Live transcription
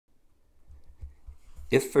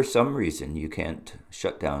If for some reason you can't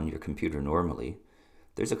shut down your computer normally,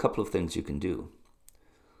 there's a couple of things you can do.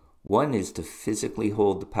 One is to physically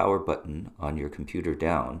hold the power button on your computer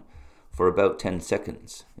down for about 10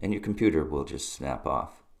 seconds, and your computer will just snap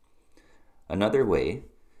off. Another way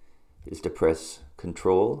is to press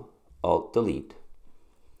Control-Alt-Delete.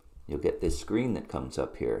 You'll get this screen that comes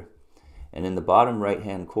up here, and in the bottom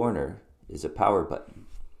right-hand corner is a power button.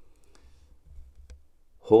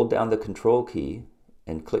 Hold down the Control key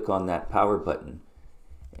and click on that power button,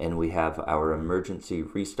 and we have our emergency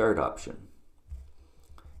restart option.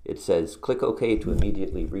 It says click OK to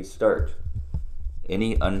immediately restart.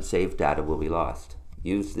 Any unsaved data will be lost.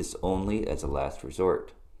 Use this only as a last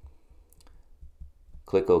resort.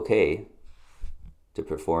 Click OK to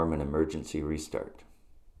perform an emergency restart.